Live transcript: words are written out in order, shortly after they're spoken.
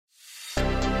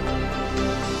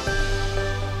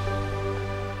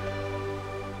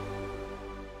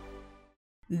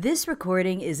This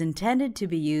recording is intended to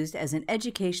be used as an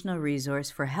educational resource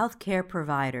for healthcare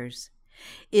providers.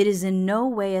 It is in no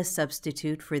way a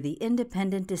substitute for the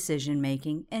independent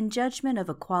decision-making and judgment of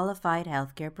a qualified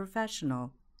healthcare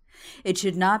professional. It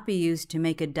should not be used to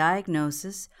make a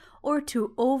diagnosis or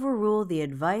to overrule the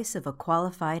advice of a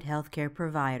qualified healthcare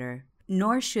provider,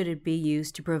 nor should it be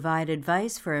used to provide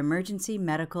advice for emergency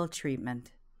medical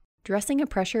treatment. Dressing a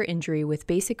Pressure Injury with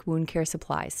Basic Wound Care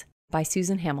Supplies by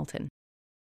Susan Hamilton.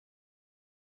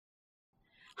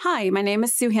 Hi, my name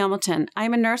is Sue Hamilton.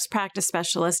 I'm a nurse practice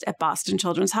specialist at Boston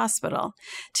Children's Hospital.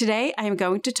 Today, I am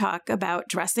going to talk about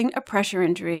dressing a pressure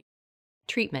injury.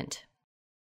 Treatment.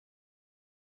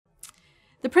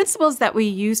 The principles that we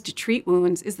use to treat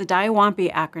wounds is the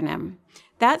DIAWAMPI acronym.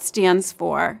 That stands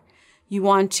for you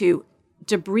want to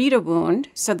debride a wound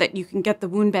so that you can get the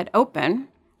wound bed open.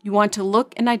 You want to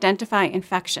look and identify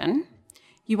infection.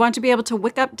 You want to be able to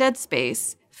wick up dead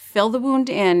space, fill the wound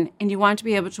in, and you want to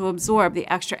be able to absorb the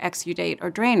extra exudate or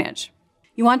drainage.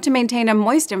 You want to maintain a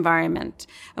moist environment.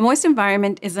 A moist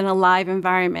environment is an alive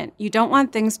environment. You don't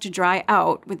want things to dry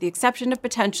out, with the exception of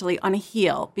potentially on a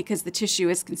heel, because the tissue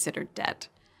is considered dead.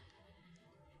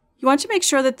 You want to make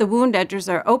sure that the wound edges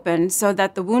are open so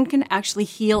that the wound can actually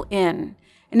heal in.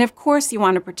 And of course, you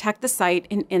want to protect the site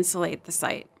and insulate the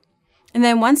site. And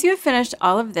then once you have finished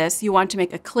all of this, you want to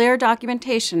make a clear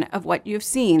documentation of what you've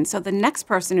seen so the next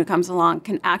person who comes along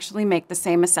can actually make the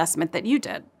same assessment that you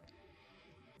did.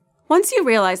 Once you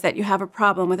realize that you have a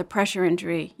problem with a pressure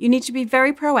injury, you need to be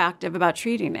very proactive about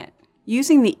treating it,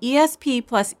 using the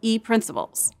ESP+E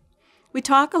principles. We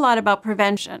talk a lot about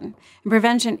prevention, and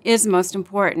prevention is most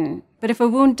important. But if a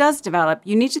wound does develop,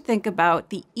 you need to think about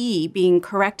the E being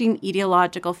correcting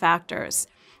etiological factors.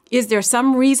 Is there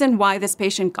some reason why this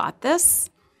patient got this?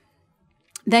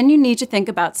 Then you need to think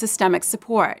about systemic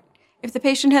support. If the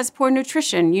patient has poor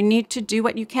nutrition, you need to do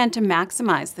what you can to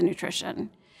maximize the nutrition.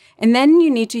 And then you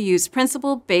need to use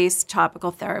principle-based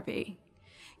topical therapy.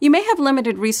 You may have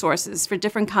limited resources for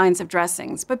different kinds of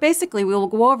dressings, but basically we will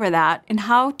go over that and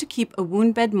how to keep a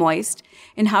wound bed moist,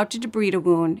 and how to debride a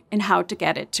wound, and how to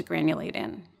get it to granulate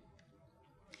in.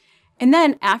 And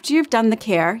then, after you've done the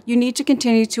care, you need to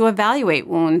continue to evaluate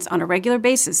wounds on a regular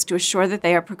basis to assure that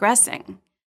they are progressing.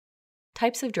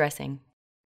 Types of dressing.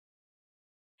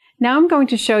 Now I'm going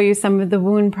to show you some of the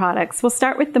wound products. We'll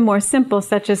start with the more simple,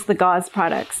 such as the gauze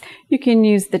products. You can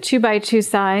use the 2x2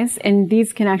 size, and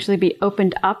these can actually be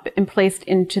opened up and placed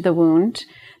into the wound.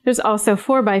 There's also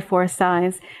 4x4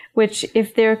 size, which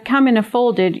if they come in a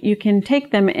folded, you can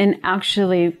take them and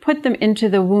actually put them into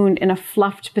the wound in a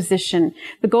fluffed position.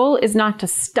 The goal is not to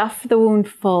stuff the wound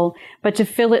full, but to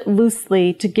fill it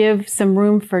loosely to give some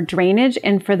room for drainage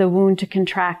and for the wound to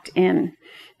contract in.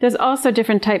 There's also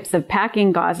different types of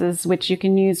packing gauzes which you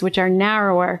can use, which are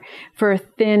narrower for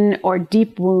thin or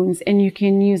deep wounds, and you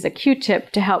can use a Q-tip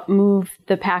to help move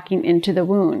the packing into the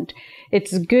wound.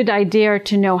 It's a good idea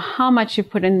to know how much you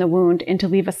put in the wound and to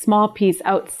leave a small piece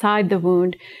outside the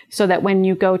wound so that when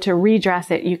you go to redress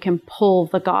it, you can pull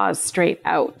the gauze straight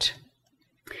out.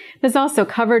 There's also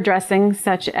cover dressings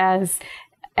such as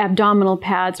abdominal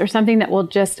pads or something that will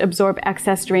just absorb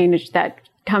excess drainage that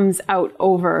comes out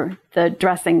over the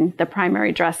dressing, the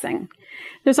primary dressing.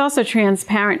 There's also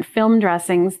transparent film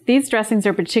dressings. These dressings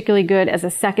are particularly good as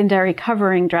a secondary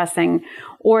covering dressing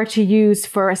or to use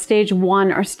for a stage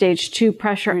 1 or stage 2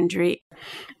 pressure injury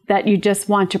that you just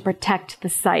want to protect the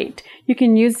site. You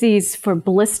can use these for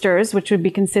blisters, which would be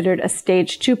considered a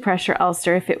stage 2 pressure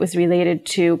ulcer if it was related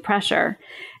to pressure,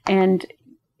 and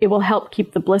it will help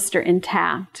keep the blister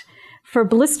intact. For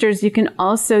blisters, you can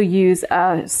also use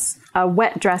a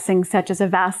wet dressing such as a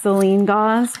Vaseline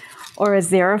gauze or a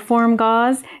Xeriform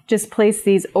gauze. Just place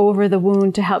these over the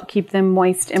wound to help keep them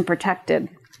moist and protected.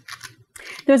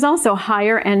 There's also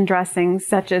higher end dressings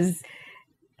such as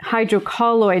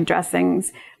hydrocolloid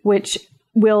dressings, which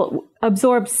will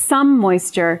absorb some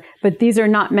moisture, but these are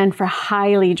not meant for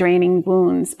highly draining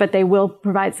wounds, but they will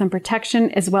provide some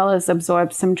protection as well as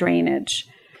absorb some drainage.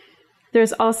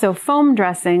 There's also foam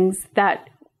dressings that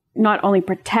not only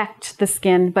protect the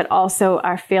skin, but also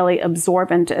are fairly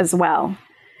absorbent as well.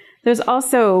 There's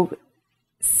also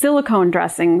silicone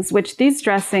dressings, which these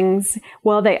dressings,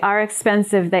 while they are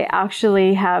expensive, they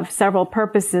actually have several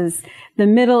purposes. The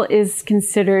middle is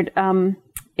considered an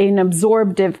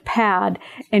absorptive pad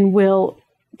and will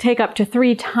take up to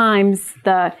 3 times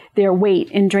their weight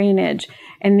in drainage.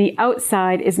 And the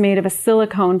outside is made of a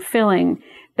silicone filling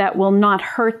that will not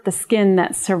hurt the skin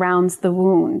that surrounds the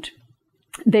wound.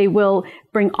 They will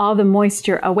bring all the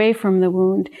moisture away from the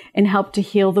wound and help to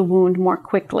heal the wound more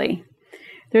quickly.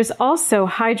 There's also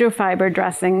hydrofiber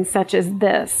dressings such as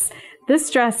this. This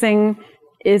dressing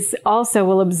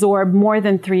will absorb more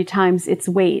than 3 times its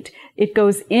weight. It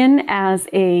goes in as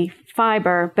a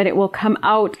fiber, but it will come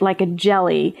out like a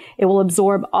jelly. It will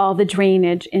absorb all the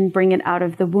drainage and bring it out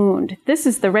of the wound. This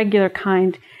is the regular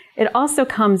kind. It also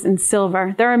comes in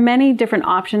silver. There are many different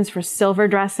options for silver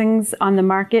dressings on the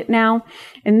market now.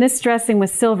 And this dressing with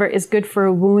silver is good for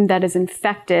a wound that is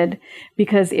infected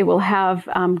because it will have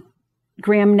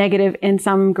gram-negative and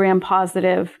some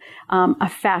gram-positive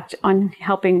effect on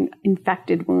helping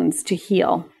infected wounds to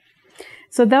heal.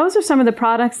 So those are some of the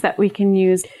products that we can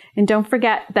use. And don't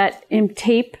forget that in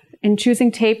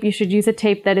choosing tape, you should use a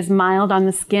tape that is mild on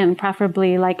the skin,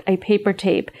 preferably like a paper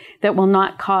tape that will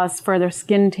not cause further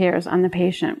skin tears on the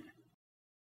patient.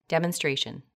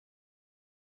 Demonstration.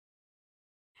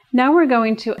 Now we're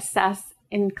going to assess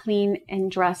and clean and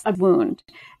dress a wound.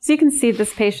 So you can see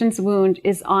this patient's wound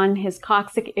is on his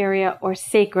coccyx area or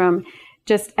sacrum,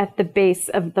 just at the base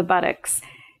of the buttocks.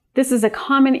 This is a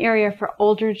common area for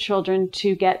older children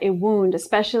to get a wound,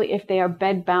 especially if they are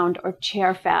bedbound or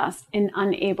chair fast and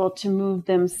unable to move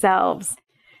themselves.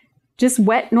 Just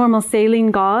wet normal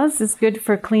saline gauze is good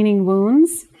for cleaning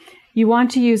wounds. You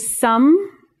want to use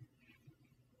some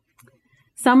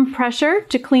pressure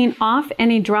to clean off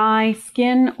any dry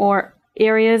skin or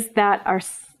areas that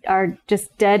are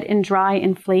just dead and dry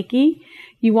and flaky.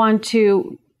 You want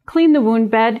to clean the wound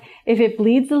bed. If it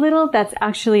bleeds a little, that's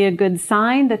actually a good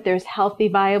sign that there's healthy,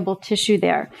 viable tissue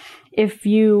there. If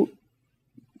you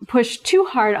push too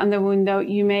hard on the wound, though,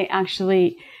 you may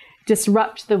actually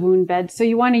disrupt the wound bed. So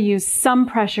you want to use some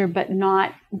pressure, but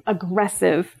not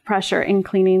aggressive pressure in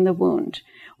cleaning the wound.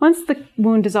 Once the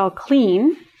wound is all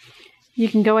clean, you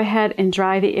can go ahead and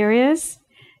dry the areas.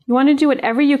 You want to do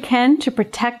whatever you can to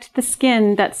protect the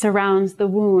skin that surrounds the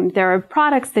wound. There are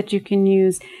products that you can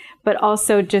use, but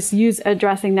also just use a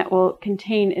dressing that will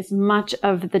contain as much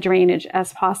of the drainage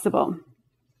as possible.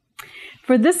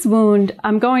 For this wound,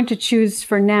 I'm going to choose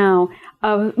for now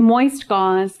a moist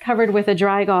gauze covered with a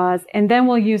dry gauze, and then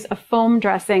we'll use a foam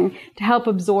dressing to help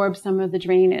absorb some of the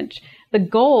drainage. The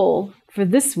goal for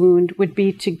this wound would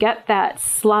be to get that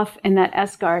slough and that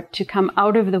eschar to come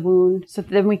out of the wound so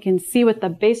that then we can see what the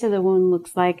base of the wound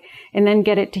looks like and then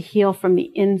get it to heal from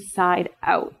the inside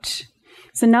out.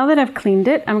 So now that I've cleaned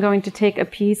it, I'm going to take a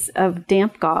piece of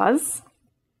damp gauze.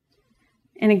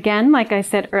 And again, like I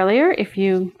said earlier, if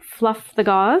you fluff the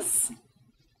gauze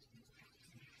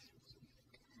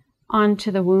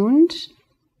onto the wound,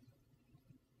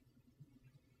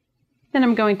 then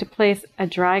I'm going to place a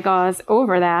dry gauze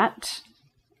over that.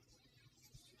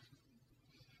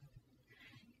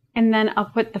 And then I'll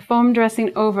put the foam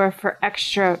dressing over for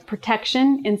extra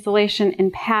protection, insulation,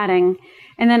 and padding.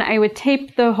 And then I would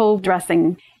tape the whole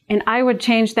dressing. And I would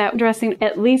change that dressing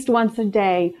at least once a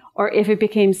day, or if it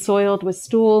became soiled with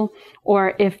stool,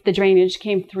 or if the drainage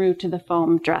came through to the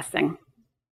foam dressing.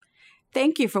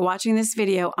 Thank you for watching this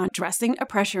video on dressing a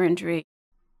pressure injury.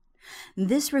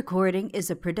 This recording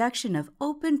is a production of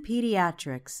Open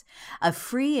Pediatrics, a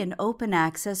free and open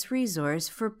access resource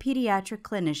for pediatric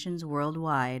clinicians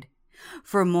worldwide.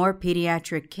 For more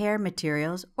pediatric care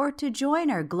materials or to join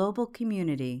our global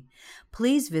community,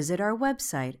 please visit our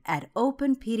website at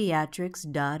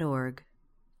openpediatrics.org.